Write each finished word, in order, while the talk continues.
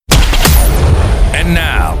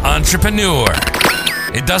entrepreneur.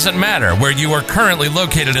 It doesn't matter where you are currently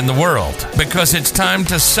located in the world, because it's time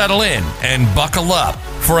to settle in and buckle up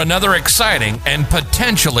for another exciting and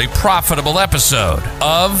potentially profitable episode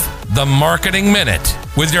of The Marketing Minute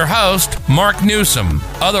with your host, Mark Newsom,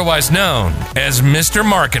 otherwise known as Mr.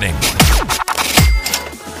 Marketing.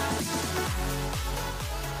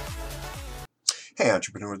 Hey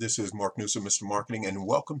entrepreneur, this is Mark Newsom, Mr. Marketing, and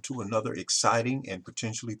welcome to another exciting and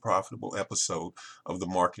potentially profitable episode of the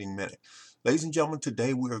Marketing Minute. Ladies and gentlemen,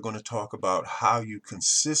 today we are going to talk about how you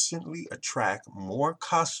consistently attract more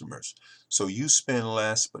customers so you spend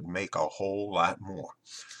less but make a whole lot more.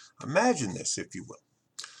 Imagine this, if you will.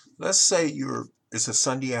 Let's say it's a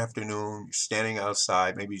Sunday afternoon, you're standing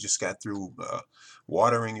outside, maybe you just got through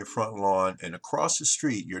watering your front lawn, and across the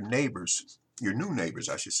street, your new neighbors,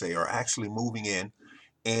 I should say, are actually moving in,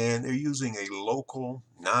 and they're using a local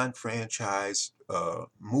non-franchise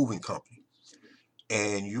moving company.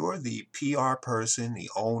 And you're the PR person,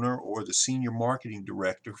 the owner, or the senior marketing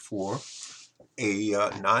director for a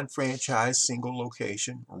non-franchise single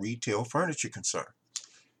location retail furniture concern.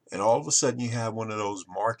 And all of a sudden you have one of those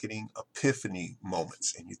marketing epiphany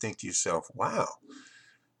moments, and you think to yourself, wow,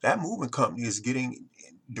 that moving company is getting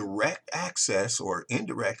direct access or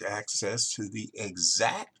indirect access to the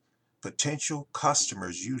exact potential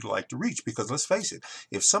customers you'd like to reach. Because let's face it,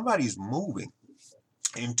 if somebody's moving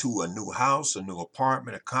into a new house, a new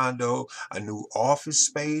apartment, a condo, a new office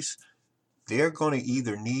space, they're going to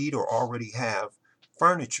either need or already have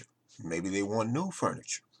furniture. Maybe they want new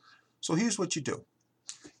furniture. So here's what you do.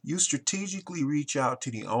 You strategically reach out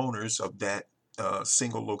to the owners of that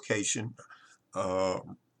single location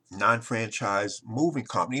non-franchise moving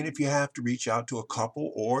company. And if you have to reach out to a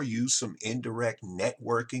couple or use some indirect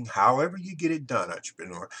networking, however you get it done,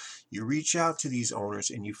 entrepreneur, you reach out to these owners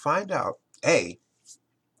and you find out,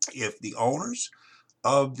 if the owners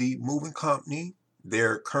of the moving company,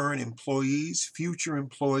 their current employees, future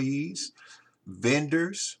employees,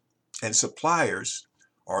 vendors, and suppliers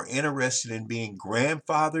are interested in being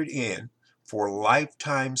grandfathered in for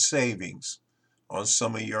lifetime savings on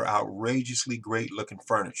some of your outrageously great looking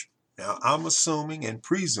furniture. Now, I'm assuming and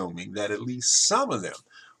presuming that at least some of them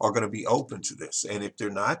are going to be open to this. And if they're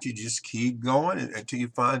not, you just keep going until you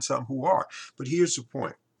find some who are. But here's the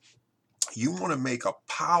point. You want to make a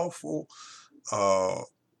powerful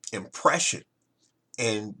impression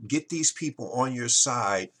and get these people on your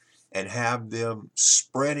side and have them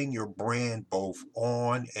spreading your brand both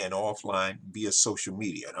on and offline via social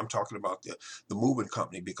media. And I'm talking about the moving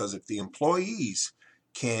company, because if the employees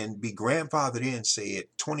can be grandfathered in, say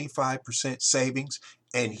at 25% savings,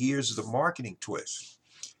 and here's the marketing twist.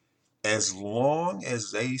 As long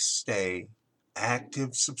as they stay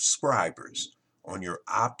active subscribers on your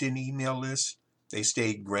opt-in email list, they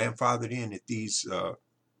stay grandfathered in at these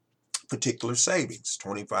particular savings,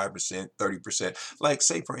 25%, 30%. Like,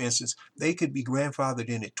 say, for instance, they could be grandfathered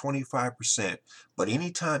in at 25%, but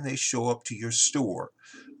anytime they show up to your store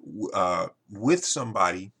with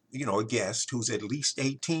somebody, a guest who's at least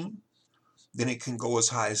 18, then it can go as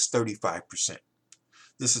high as 35%.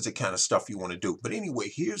 This is the kind of stuff you want to do. But anyway,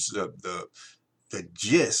 here's the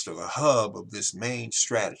gist or the hub of this main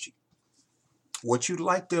strategy. What you'd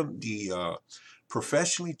like the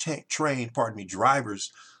professionally trained,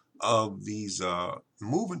 drivers of these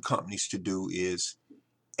moving companies to do is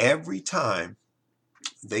every time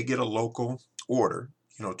they get a local order,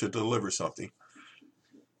 to deliver something,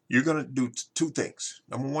 you're going to do two things.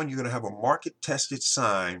 Number one, you're going to have a market-tested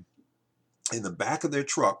sign in the back of their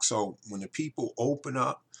truck. So when the people open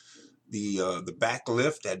up the back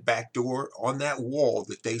lift, that back door, on that wall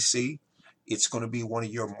that they see, it's going to be one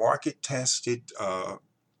of your market-tested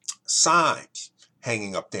signs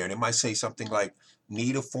hanging up there. And it might say something like,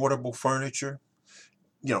 need affordable furniture,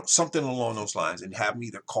 something along those lines, and have them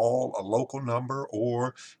either call a local number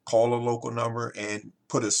or call a local number and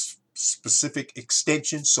put a specific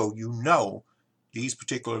extension so these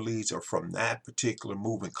particular leads are from that particular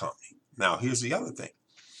moving company. Now, here's the other thing.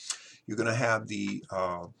 You're going to have the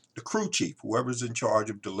crew chief, whoever's in charge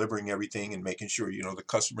of delivering everything and making sure, the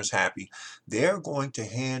customer's happy. They're going to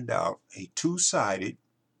hand out a two-sided,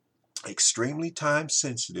 extremely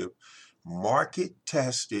time-sensitive,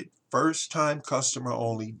 market-tested, first-time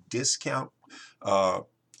customer-only discount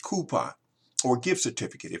coupon or gift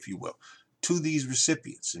certificate, if you will, to these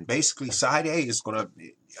recipients. And basically, side A is going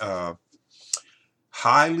to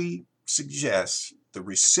highly suggest the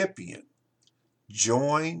recipient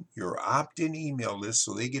join your opt-in email list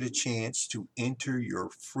so they get a chance to enter your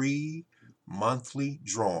free monthly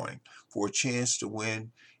drawing for a chance to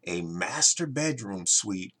win a master bedroom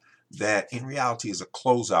suite that in reality is a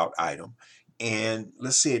closeout item and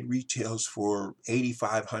let's say it retails for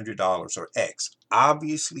 $8,500 or X.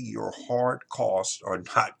 Obviously, your hard costs are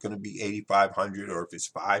not going to be 8,500, or if it's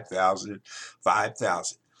 5,000,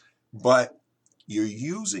 5,000. But you're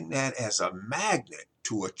using that as a magnet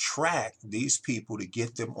to attract these people to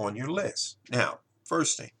get them on your list. Now,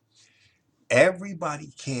 first thing,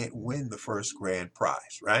 everybody can't win the first grand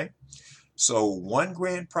prize, right? So one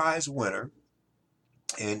grand prize winner,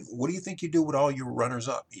 and what do you think you do with all your runners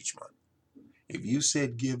up each month? If you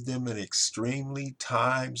said give them an extremely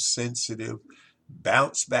time sensitive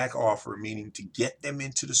bounce back offer, meaning to get them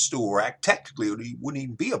into the store, technically it wouldn't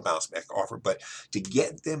even be a bounce back offer, but to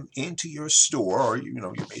get them into your store, or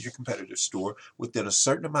your major competitor store, within a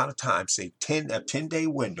certain amount of time, say a 10-day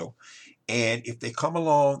window, and if they come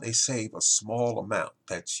along, they save a small amount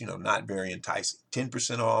that's not very enticing,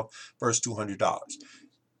 10% off first $200.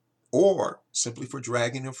 Or simply for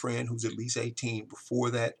dragging a friend who's at least 18 before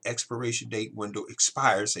that expiration date window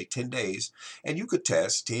expires, say 10 days, and you could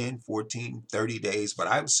test 10, 14, 30 days, but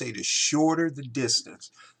I would say the shorter the distance,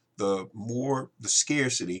 the more the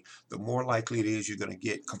scarcity, the more likely it is you're going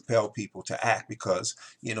to compel people to act, because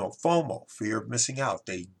FOMO, fear of missing out.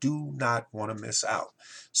 They do not want to miss out.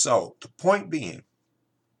 So the point being,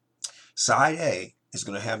 side A is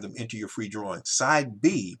going to have them enter your free drawing. Side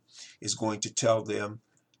B is going to tell them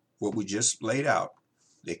what we just laid out.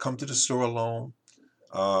 They come to the store alone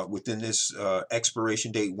within this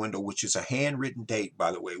expiration date window, which is a handwritten date,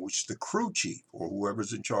 by the way, which the crew chief or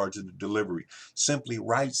whoever's in charge of the delivery simply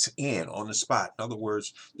writes in on the spot. In other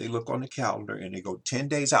words, they look on the calendar and they go 10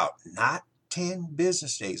 days out, not 10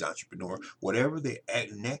 business days, entrepreneur. Whatever the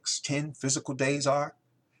next 10 physical days are,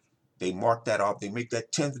 they mark that off. They make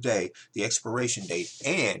that 10th day the expiration date.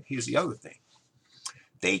 And here's the other thing.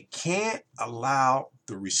 They can't allow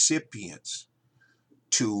the recipients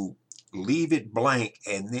to leave it blank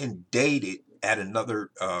and then date it at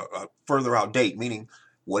another further out date, meaning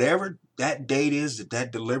whatever that date is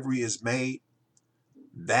that delivery is made,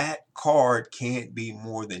 that card can't be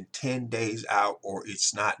more than 10 days out or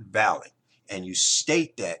it's not valid. And you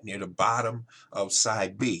state that near the bottom of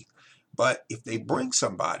side B. But if they bring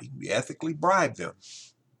somebody, we ethically bribe them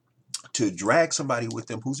to drag somebody with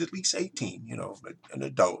them who's at least 18, an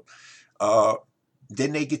adult,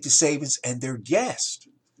 then they get the savings and they're guests.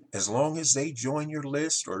 As long as they join your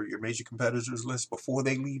list or your major competitors list before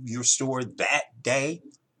they leave your store that day,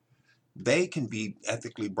 they can be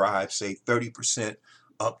ethically bribed, say 30%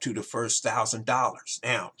 up to the first $1,000.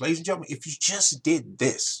 Now, ladies and gentlemen, if you just did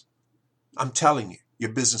this, I'm telling you,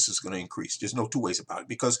 your business is going to increase. There's no two ways about it.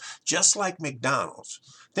 Because just like McDonald's,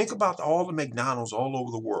 think about all the McDonald's all over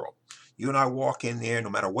the world. You and I walk in there, no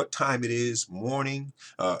matter what time it is, morning,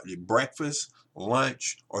 breakfast,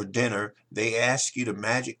 lunch, or dinner, they ask you the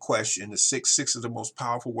magic question, the six of the most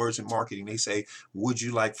powerful words in marketing. They say, would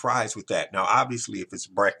you like fries with that? Now, obviously, if it's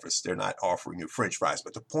breakfast, they're not offering you French fries.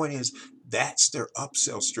 But the point is, that's their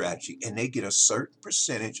upsell strategy. And they get a certain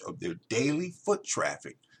percentage of their daily foot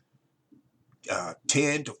traffic,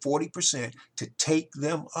 10 to 40%, to take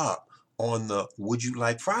them up on the would you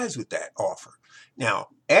like fries with that offer. Now,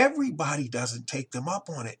 everybody doesn't take them up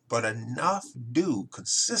on it, but enough do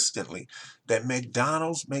consistently that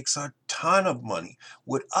McDonald's makes a ton of money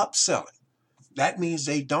with upselling. That means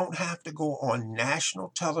they don't have to go on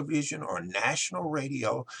national television or national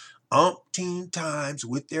radio umpteen times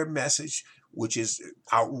with their message, which is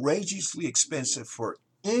outrageously expensive for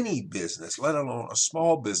any business, let alone a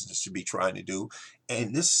small business, to be trying to do.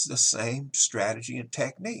 And this is the same strategy and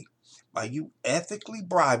technique. By you ethically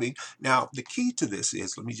bribing. Now, the key to this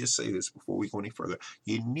is, let me just say this before we go any further,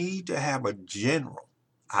 you need to have a general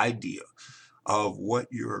idea of what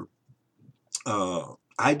your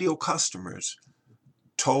ideal customers'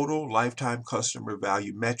 total lifetime customer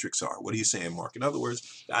value metrics are. What are you saying, Mark? In other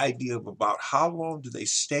words, the idea of about how long do they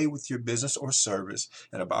stay with your business or service,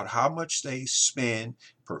 and about how much they spend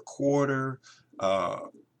per quarter,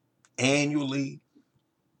 annually,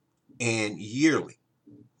 and yearly.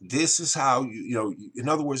 This is how in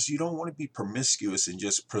other words, you don't want to be promiscuous and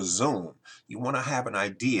just presume. You want to have an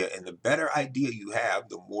idea, and the better idea you have,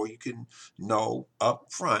 the more you can know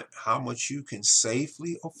up front how much you can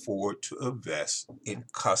safely afford to invest in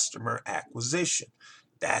customer acquisition.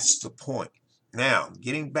 That's the point. Now,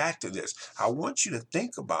 getting back to this, I want you to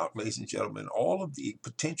think about, ladies and gentlemen, all of the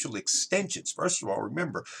potential extensions. First of all,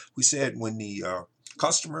 remember, we said when the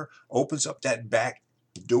customer opens up that back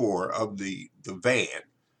door of the van,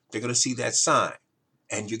 they're going to see that sign,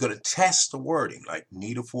 and you're going to test the wording, like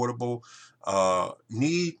need affordable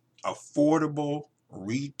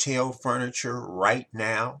retail furniture right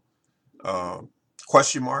now,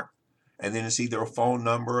 question mark. and then it's either a phone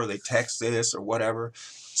number or they text this or whatever,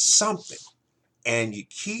 something. And you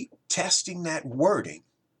keep testing that wording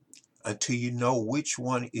until you know which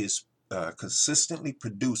one is consistently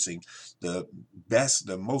producing the best,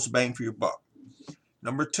 the most bang for your buck.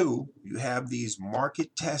 Number two, you have these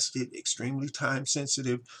market tested, extremely time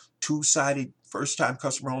sensitive, two-sided, first time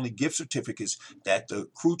customer only gift certificates that the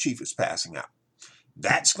crew chief is passing out.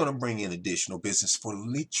 That's going to bring in additional business for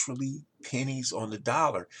literally pennies on the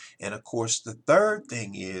dollar. And of course, the third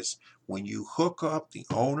thing is when you hook up the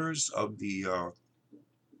owners of the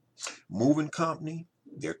moving company,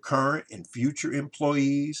 their current and future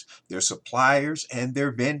employees, their suppliers, and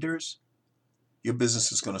their vendors, your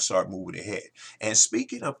business is going to start moving ahead. And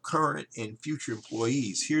speaking of current and future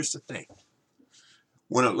employees, here's the thing.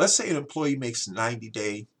 When let's say an employee makes a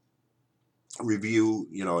 90-day review,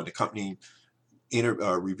 and the company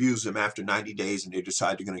reviews them after 90 days and they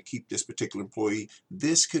decide they're going to keep this particular employee,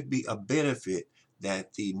 this could be a benefit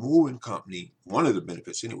that the moving company, one of the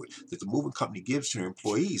benefits anyway, that the moving company gives to their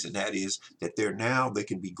employees, and that is that they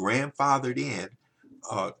can be grandfathered in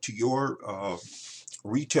to your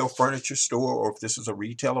retail furniture store, or if this is a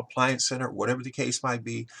retail appliance center, whatever the case might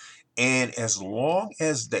be. And as long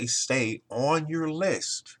as they stay on your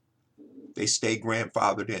list, they stay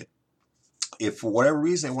grandfathered in. If for whatever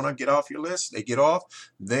reason they want to get off your list, they get off,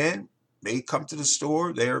 then they come to the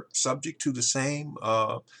store, they're subject to the same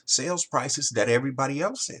sales prices that everybody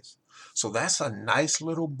else is. So that's a nice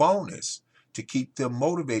little bonus to keep them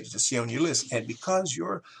motivated to stay on your list. And because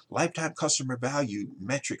your lifetime customer value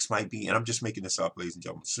metrics might be, and I'm just making this up, ladies and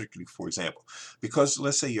gentlemen, strictly for example, because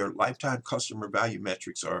let's say your lifetime customer value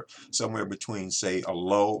metrics are somewhere between, say, a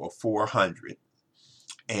low of 400.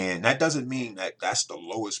 And that doesn't mean that that's the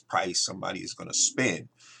lowest price somebody is going to spend,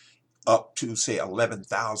 up to, say,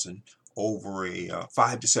 11,000 over a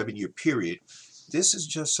 5 to 7 year period. This is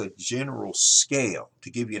just a general scale to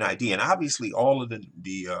give you an idea. And obviously, all of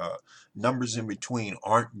the numbers in between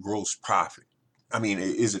aren't gross profit. I mean,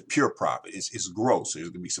 is it pure profit? It's gross. There's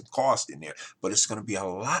going to be some cost in there, but it's going to be a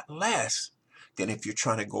lot less than if you're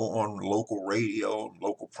trying to go on local radio,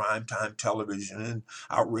 local primetime television, and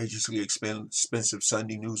outrageously expensive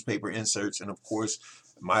Sunday newspaper inserts, and of course,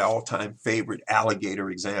 my all-time favorite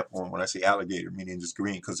alligator example, and when I say alligator, meaning it's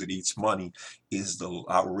green because it eats money, is the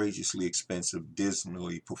outrageously expensive,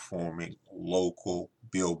 dismally performing local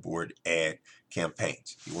billboard ad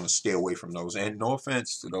campaigns. You want to stay away from those. And no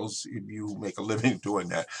offense to those of you who make a living doing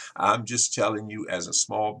that. I'm just telling you, as a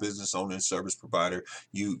small business owner and service provider,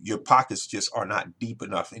 your pockets just are not deep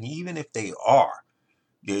enough. And even if they are,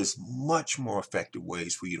 there's much more effective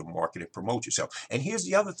ways for you to market and promote yourself. And here's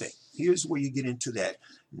the other thing. Here's where you get into that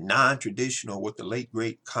non-traditional, what the late,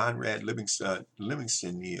 great Conrad Livingston,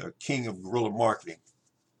 the king of guerrilla marketing,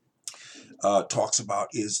 talks about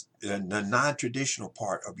is the non-traditional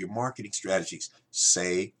part of your marketing strategies.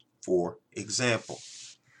 Say, for example,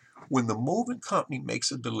 when the moving company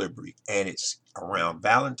makes a delivery and it's around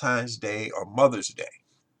Valentine's Day or Mother's Day,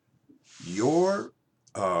 your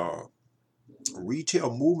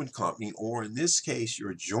retail movement company, or in this case,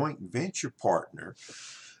 your joint venture partner,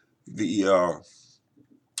 the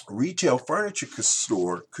retail furniture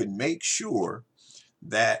store, could make sure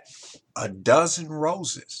that a dozen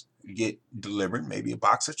roses get delivered, maybe a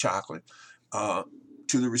box of chocolate, to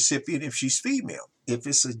the recipient if she's female. If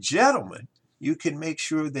it's a gentleman, you can make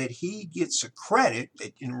sure that he gets a credit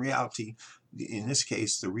that in reality, in this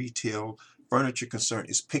case, the retail furniture concern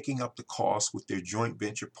is picking up the cost with their joint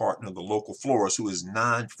venture partner, the local florist, who is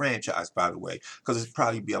non-franchised, by the way, because it'd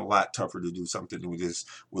probably be a lot tougher to do something with this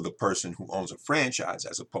with a person who owns a franchise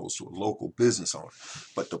as opposed to a local business owner.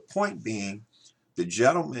 But the point being, the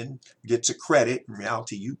gentleman gets a credit. In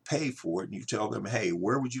reality, you pay for it, and you tell them, hey,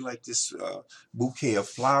 where would you like this bouquet of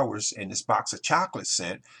flowers and this box of chocolate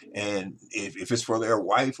sent? And if it's for their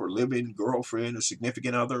wife or live-in girlfriend or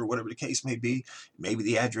significant other or whatever the case may be, maybe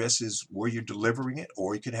the address is where you're delivering it,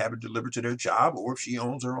 or you could have it delivered to their job, or if she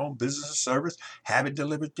owns her own business or service, have it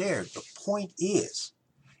delivered there. The point is,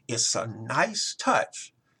 it's a nice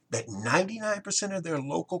touch that 99% of their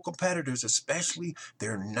local competitors, especially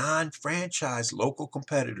their non-franchise local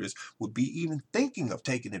competitors, would be even thinking of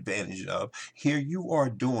taking advantage of. Here you are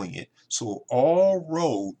doing it. So all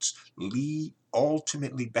roads lead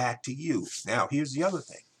ultimately back to you. Now, here's the other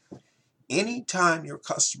thing. Anytime your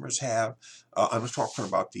customers have, I'm talking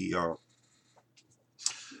about the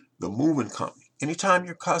moving company. Anytime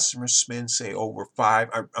your customers spend, say,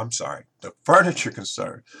 the furniture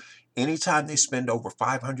concern, anytime they spend over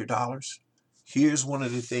 $500, here's one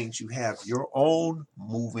of the things you have your own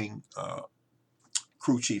moving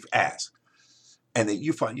crew chief ask. And that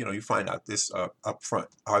you find out this up front.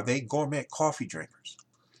 Are they gourmet coffee drinkers?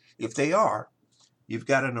 If they are, you've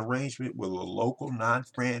got an arrangement with a local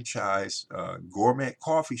non-franchise gourmet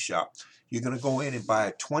coffee shop. You're going to go in and buy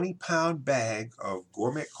a 20-pound bag of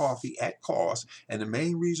gourmet coffee at cost. And the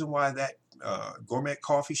main reason why that gourmet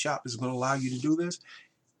coffee shop is going to allow you to do this,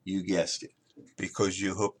 you guessed it, because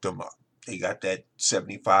you hooked them up. They got that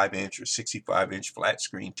 75-inch or 65-inch flat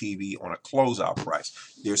screen TV on a closeout price.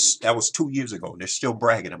 That was 2 years ago. They're still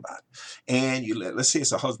bragging about it. And let's say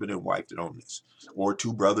it's a husband and wife that own this, or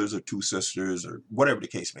two brothers or two sisters, or whatever the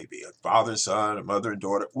case may be, a father and son, a mother and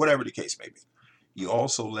daughter, whatever the case may be. You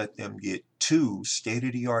also let them get 2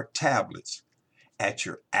 state-of-the-art tablets at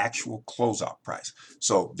your actual closeout price.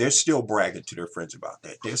 So they're still bragging to their friends about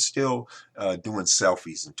that. They're still doing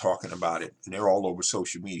selfies and talking about it, and they're all over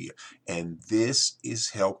social media. And this is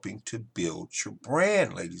helping to build your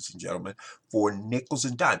brand, ladies and gentlemen, for nickels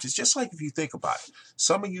and dimes. It's just like if you think about it.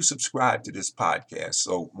 Some of you subscribe to this podcast,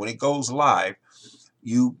 so when it goes live,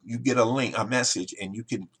 you get a link, a message, and you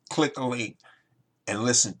can click a link and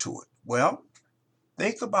listen to it. Well,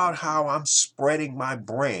 think about how I'm spreading my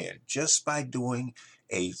brand just by doing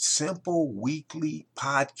a simple weekly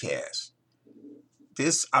podcast.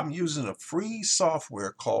 I'm using a free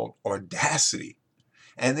software called Audacity.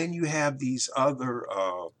 And then you have these other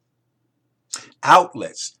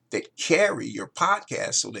outlets that carry your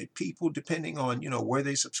podcast so that people, depending on, where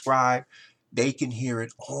they subscribe, they can hear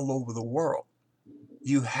it all over the world.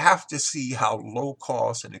 You have to see how low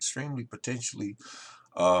cost and extremely potentially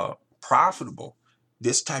profitable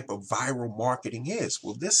this type of viral marketing is.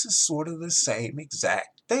 Well, this is sort of the same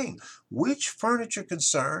exact thing. Which furniture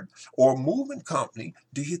concern or moving company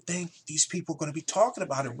do you think these people are going to be talking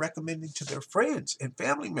about and recommending to their friends and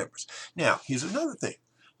family members? Now, here's another thing.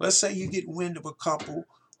 Let's say you get wind of a couple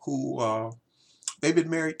who they've been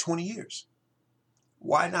married 20 years.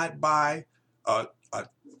 Why not buy a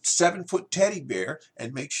 7-foot teddy bear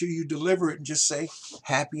and make sure you deliver it and just say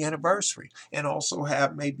happy anniversary, and also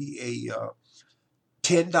have maybe a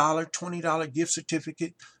 $10, $20 gift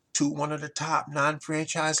certificate to one of the top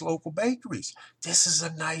non-franchise local bakeries. This is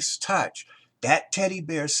a nice touch. That teddy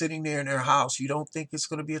bear sitting there in their house, you don't think it's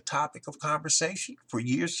going to be a topic of conversation for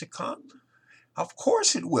years to come? Of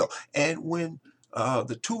course it will. And when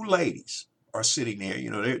the two ladies are sitting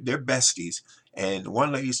there, they're besties, and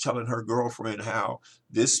one lady's telling her girlfriend how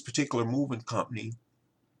this particular moving company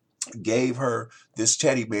gave her this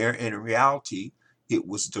teddy bear, and in reality, it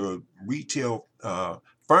was the retail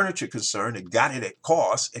furniture concern that got it at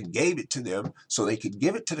cost and gave it to them so they could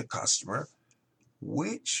give it to the customer.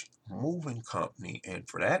 Which moving company, and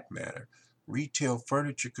for that matter, retail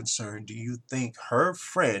furniture concern, do you think her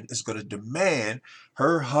friend is going to demand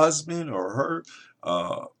her husband or her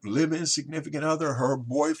living significant other, her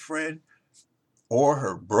boyfriend, or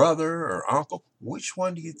her brother or uncle? Which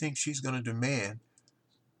one do you think she's going to demand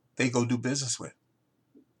they go do business with?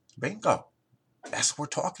 Bingo. That's what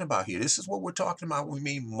we're talking about here. This is what we're talking about when we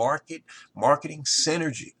mean marketing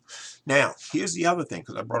synergy. Now, here's the other thing,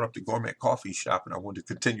 because I brought up the gourmet coffee shop and I wanted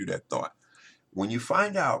to continue that thought. When you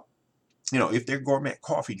find out, if they're gourmet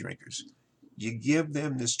coffee drinkers, you give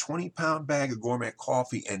them this 20-pound bag of gourmet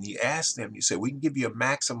coffee and you ask them, you say, we can give you a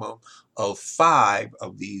maximum of 5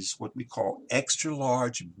 of these, what we call extra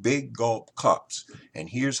large big gulp cups. And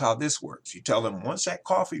here's how this works. You tell them, once that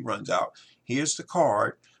coffee runs out, here's the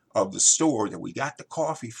card of the store that we got the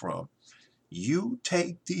coffee from. You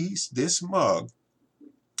take this mug,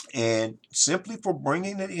 and simply for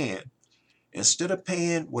bringing it in, instead of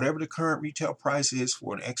paying whatever the current retail price is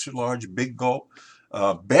for an extra large big gulp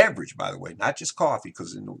beverage, by the way, not just coffee,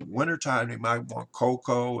 because in the wintertime they might want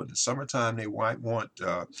cocoa, in the summertime they might want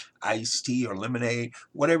iced tea or lemonade,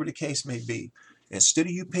 whatever the case may be. Instead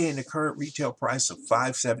of you paying the current retail price of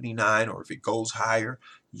 $5.79, or if it goes higher,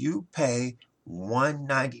 you pay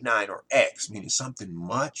 $1.99 or X, meaning something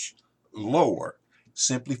much lower,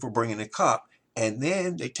 simply for bringing a cup. And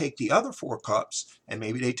then they take the other 4 cups and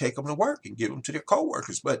maybe they take them to work and give them to their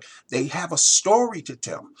coworkers. But they have a story to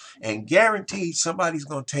tell, and guaranteed somebody's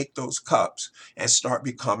going to take those cups and start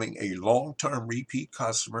becoming a long-term repeat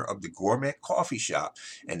customer of the gourmet coffee shop.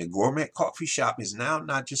 And the gourmet coffee shop is now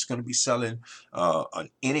not just going to be selling an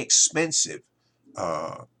inexpensive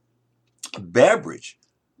beverage.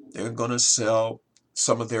 They're going to sell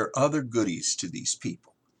some of their other goodies to these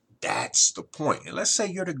people. That's the point. And let's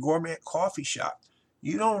say you're the gourmet coffee shop.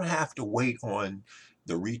 You don't have to wait on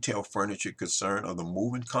the retail furniture concern or the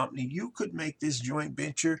moving company. You could make this joint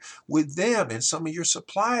venture with them and some of your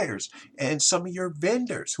suppliers and some of your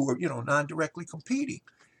vendors who are, non-directly competing.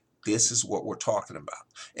 This is what we're talking about.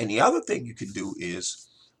 And the other thing you can do is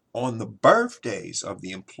On the birthdays of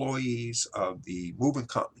the employees of the moving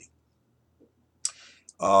company,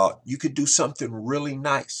 you could do something really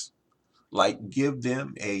nice, like give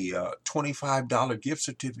them a $25 gift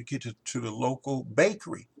certificate to the local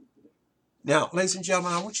bakery. Now, ladies and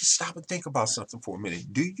gentlemen, I want you to stop and think about something for a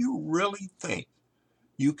minute. Do you really think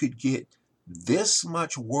you could get this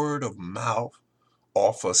much word of mouth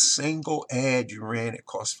off a single ad you ran? It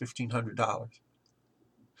cost $1,500.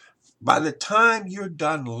 By the time you're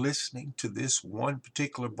done listening to this one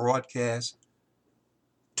particular broadcast,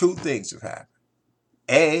 two things have happened.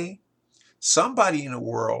 A, somebody in the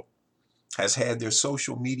world has had their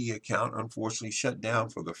social media account unfortunately shut down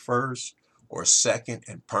for the first or second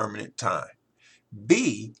and permanent time.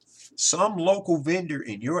 B, some local vendor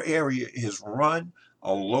in your area has run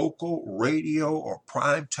a local radio or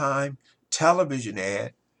primetime television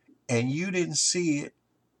ad and you didn't see it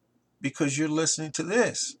because you're listening to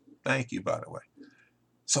this. Thank you, by the way.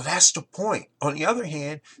 So that's the point. On the other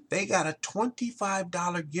hand, they got a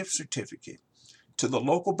 $25 gift certificate to the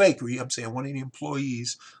local bakery. I'm saying one of the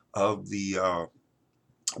employees of the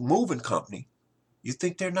moving company. You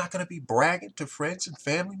think they're not going to be bragging to friends and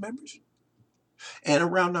family members? And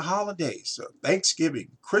around the holidays, Thanksgiving,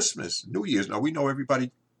 Christmas, New Year's. Now, we know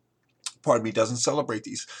everybody, pardon me, doesn't celebrate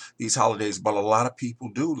these holidays, but a lot of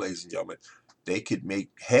people do, ladies and gentlemen. They could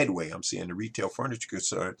make headway, I'm saying the retail furniture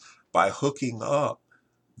concern, by hooking up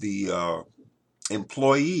the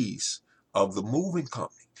employees of the moving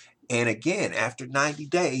company. And again, after 90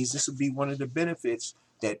 days, this would be one of the benefits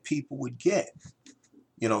that people would get.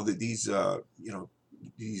 These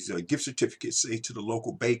gift certificates, say to the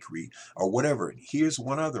local bakery or whatever. And here's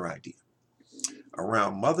one other idea.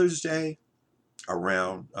 Around Mother's Day,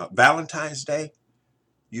 around Valentine's Day,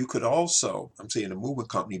 you could also, I'm saying the moving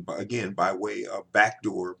company, but again, by way of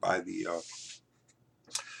backdoor by the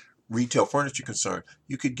retail furniture concern,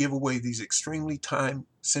 you could give away these extremely time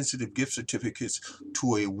sensitive gift certificates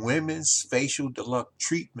to a women's facial deluxe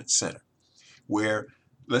treatment center where,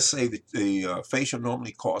 let's say the facial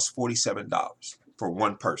normally costs $47 for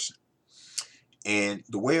one person. And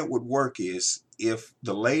the way it would work is if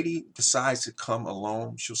the lady decides to come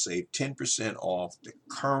alone, she'll save 10% off the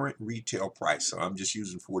current retail price. So I'm just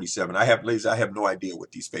using 47. I have no idea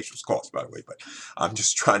what these facials cost, by the way, but I'm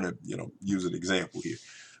just trying to, use an example here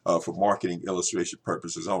for marketing illustration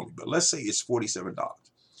purposes only. But let's say it's $47.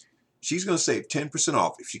 She's going to save 10%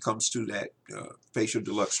 off if she comes to that facial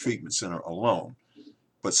deluxe treatment center alone.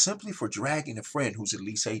 But simply for dragging a friend who's at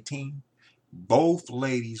least 18, both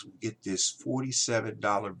ladies will get this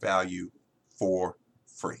 $47 value for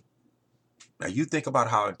free. Now you think about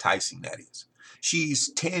how enticing that is.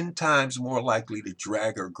 She's 10 times more likely to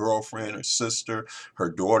drag her girlfriend, her sister,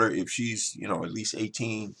 her daughter, if she's, at least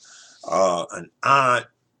 18, an aunt,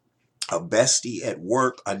 a bestie at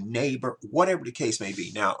work, a neighbor, whatever the case may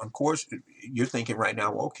be. Now, of course, you're thinking right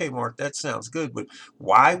now, well, okay, Mark, that sounds good, but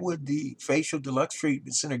why would the Facial Deluxe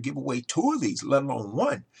Treatment Center give away two of these, let alone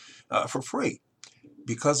one, for free?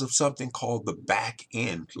 Because of something called the back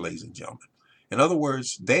end, ladies and gentlemen. In other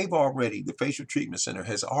words, the Facial Treatment Center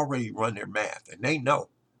has already run their math, and they know,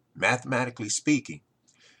 mathematically speaking,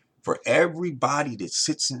 for everybody that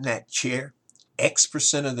sits in that chair,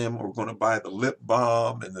 X% of them are going to buy the lip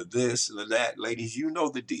balm and the this and the that. Ladies, you know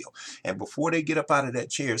the deal. And before they get up out of that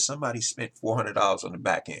chair, somebody spent $400 on the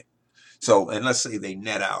back end. So, and let's say they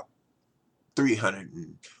net out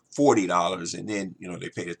 $340 and then, they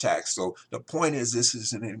pay the tax. So the point is, this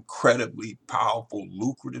is an incredibly powerful,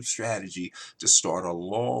 lucrative strategy to start a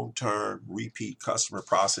long-term repeat customer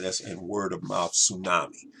process and word of mouth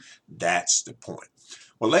tsunami. That's the point.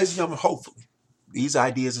 Well, ladies and gentlemen, hopefully these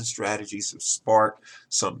ideas and strategies have sparked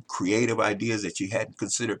some creative ideas that you hadn't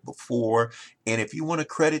considered before. And if you want to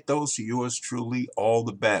credit those to yours truly, all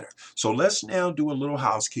the better. So let's now do a little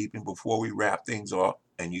housekeeping before we wrap things up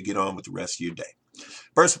and you get on with the rest of your day.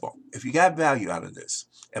 First of all, if you got value out of this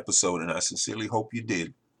episode, and I sincerely hope you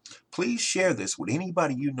did, please share this with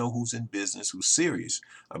anybody you know who's in business, who's serious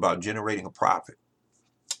about generating a profit.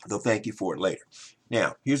 They'll thank you for it later.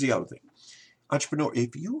 Now, here's the other thing. Entrepreneur,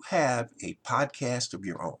 if you have a podcast of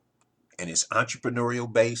your own and it's entrepreneurial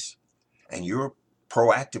based and you're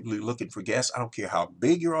proactively looking for guests, I don't care how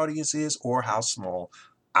big your audience is or how small,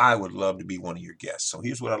 I would love to be one of your guests. So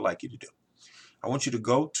here's what I'd like you to do. I want you to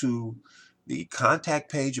go to the contact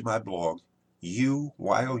page of my blog,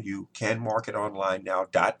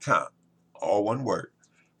 canmarketonlinenow.com, all one word,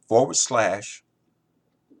 /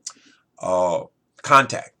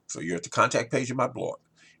 contact. So you're at the contact page of my blog.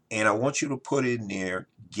 And I want you to put in there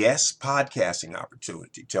guest podcasting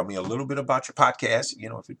opportunity. Tell me a little bit about your podcast,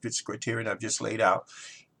 if it fits the criteria I've just laid out.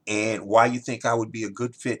 and why you think I would be a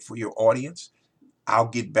good fit for your audience. I'll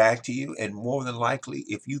get back to you, and more than likely,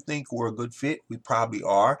 if you think we're a good fit, we probably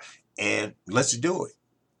are, and let's do it.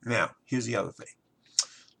 Now, here's the other thing.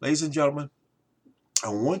 Ladies and gentlemen, I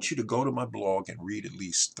want you to go to my blog and read at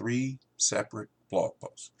least 3 separate blog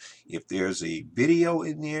posts. If there's a video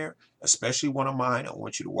in there, especially one of mine, I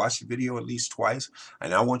want you to watch the video at least twice,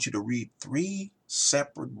 and I want you to read 3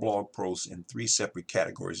 separate blog posts in 3 separate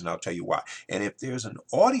categories, and I'll tell you why. And if there's an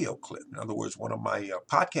audio clip, in other words, one of my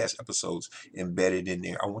podcast episodes embedded in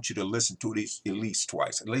there, I want you to listen to it at least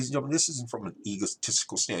twice. And ladies and gentlemen, this isn't from an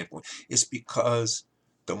egotistical standpoint. It's because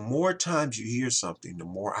the more times you hear something, the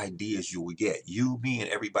more ideas you will get. You, me, and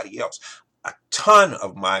everybody else. A ton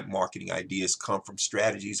of my marketing ideas come from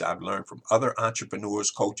strategies I've learned from other entrepreneurs,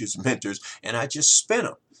 coaches, mentors, and I just spin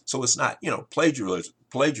them. So it's not,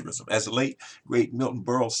 plagiarism. As the late, great Milton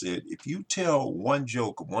Berle said, if you tell one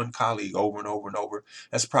joke of one colleague over and over and over,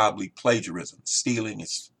 that's probably plagiarism. Stealing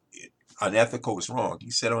is unethical, it's wrong. He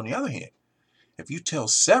said, on the other hand, if you tell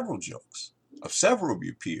several jokes of several of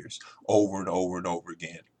your peers over and over and over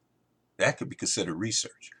again, that could be considered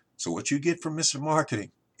research. So what you get from Mr.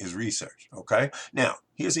 Marketing is research, okay? Now,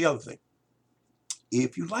 here's the other thing.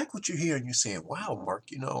 If you like what you hear and you're saying, wow, Mark,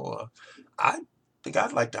 I think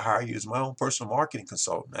I'd like to hire you as my own personal marketing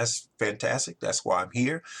consultant. That's fantastic. That's why I'm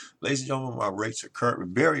here. Ladies and gentlemen, my rates are currently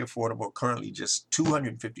very affordable, currently just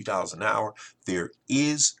 $250 an hour. There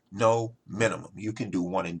is no minimum. You can do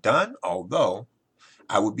one and done, although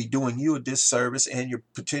I would be doing you a disservice and you're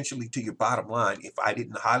potentially to your bottom line if I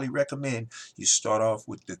didn't highly recommend you start off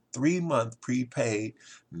with the 3-month prepaid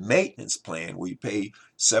maintenance plan where you pay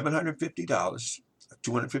 $750,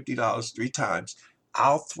 $250 3 times.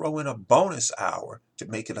 I'll throw in a bonus hour to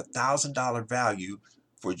make it $1,000 value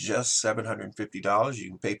for just $750. You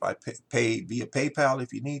can pay via PayPal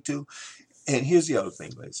if you need to. And here's the other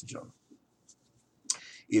thing, ladies and gentlemen.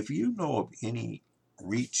 If you know of any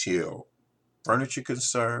retail furniture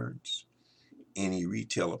concerns, any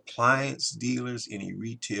retail appliance dealers, any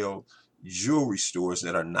retail jewelry stores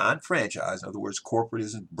that are non-franchised, in other words, corporate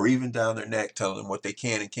isn't breathing down their neck telling them what they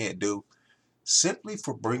can and can't do, simply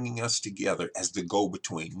for bringing us together as the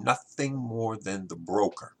go-between, nothing more than the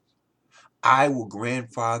broker. I will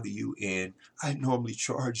grandfather you in. I normally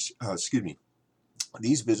charge,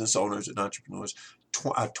 these business owners and entrepreneurs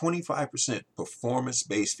 25%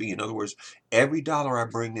 performance-based fee. In other words, every dollar I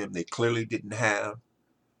bring them they clearly didn't have,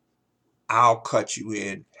 I'll cut you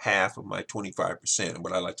in half of my 25%. And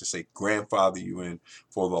what I like to say, grandfather you in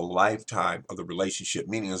for the lifetime of the relationship,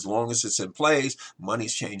 meaning as long as it's in place,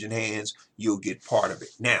 money's changing hands, you'll get part of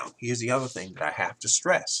it. Now, here's the other thing that I have to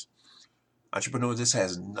stress. Entrepreneurs, this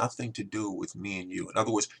has nothing to do with me and you. In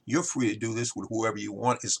other words, you're free to do this with whoever you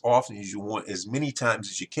want, as often as you want, as many times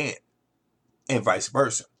as you can, and vice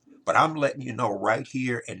versa. But I'm letting you know right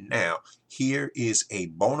here and now, here is a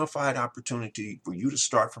bona fide opportunity for you to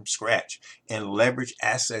start from scratch and leverage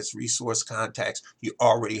assets, resource, contacts you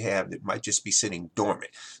already have that might just be sitting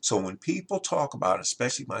dormant. So when people talk about,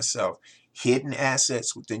 especially myself, hidden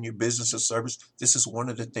assets within your business or service, this is one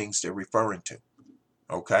of the things they're referring to.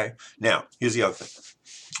 Okay? Now, here's the other thing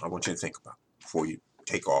I want you to think about before you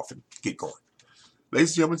take off and get going.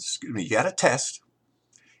 Ladies and gentlemen, you got a test.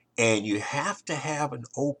 And you have to have an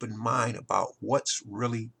open mind about what's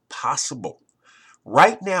really possible.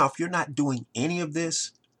 Right now, if you're not doing any of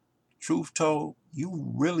this, truth told,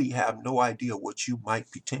 you really have no idea what you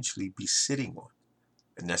might potentially be sitting on.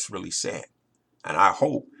 And that's really sad. And I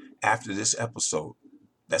hope after this episode,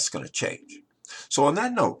 that's going to change. So on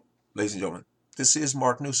that note, ladies and gentlemen, this is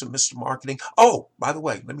Mark Newsom, Mr. Marketing. Oh, by the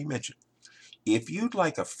way, let me mention, if you'd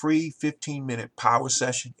like a free 15-minute power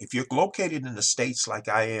session, if you're located in the States like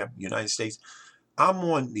I am, United States, I'm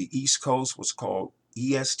on the East Coast, what's called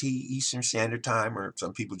EST, Eastern Standard Time, or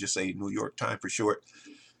some people just say New York time for short.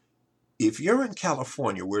 If you're in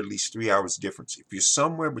California, we're at least 3 hours difference. If you're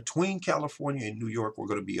somewhere between California and New York, we're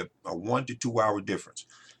going to be a 1 to 2 hour difference.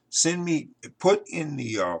 Put in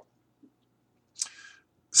the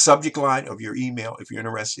subject line of your email if you're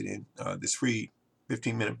interested in this free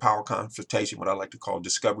 15-minute power consultation, what I like to call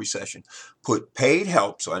discovery session. Put paid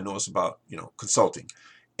help, so I know it's about consulting,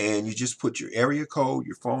 and you just put your area code,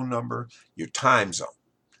 your phone number, your time zone.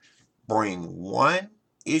 Bring one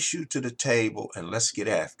issue to the table and let's get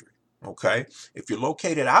after it. Okay? If you're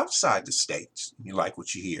located outside the States, you like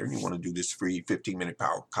what you hear, and you want to do this free 15-minute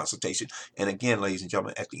power consultation, and again, ladies and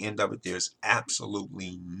gentlemen, at the end of it, there's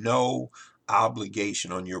absolutely no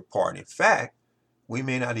obligation on your part. In fact, we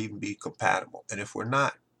may not even be compatible. And if we're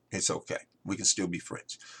not, it's okay. We can still be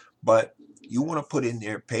friends. But you want to put in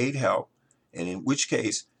there paid help, and in which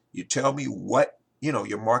case, you tell me what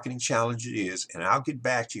your marketing challenge is, and I'll get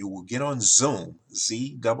back to you. We'll get on Zoom,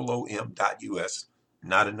 ZOOM.us,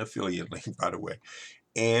 not an affiliate link, by the way.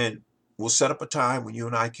 And we'll set up a time when you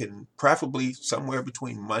and I can, preferably somewhere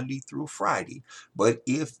between Monday through Friday. But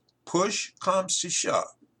if push comes to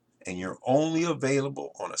shove and you're only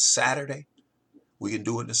available on a Saturday, we can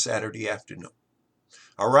do it in a Saturday afternoon.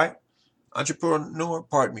 All right? Entrepreneur,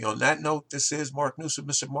 pardon me. On that note, this is Mark Newsom,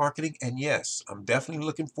 Mr. Marketing. And yes, I'm definitely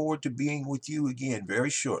looking forward to being with you again very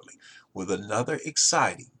shortly with another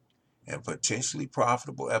exciting and potentially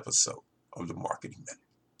profitable episode of the Marketing Minute.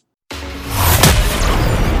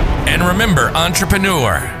 And remember,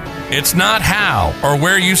 entrepreneur, it's not how or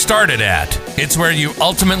where you started at. It's where you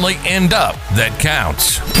ultimately end up that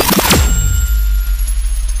counts.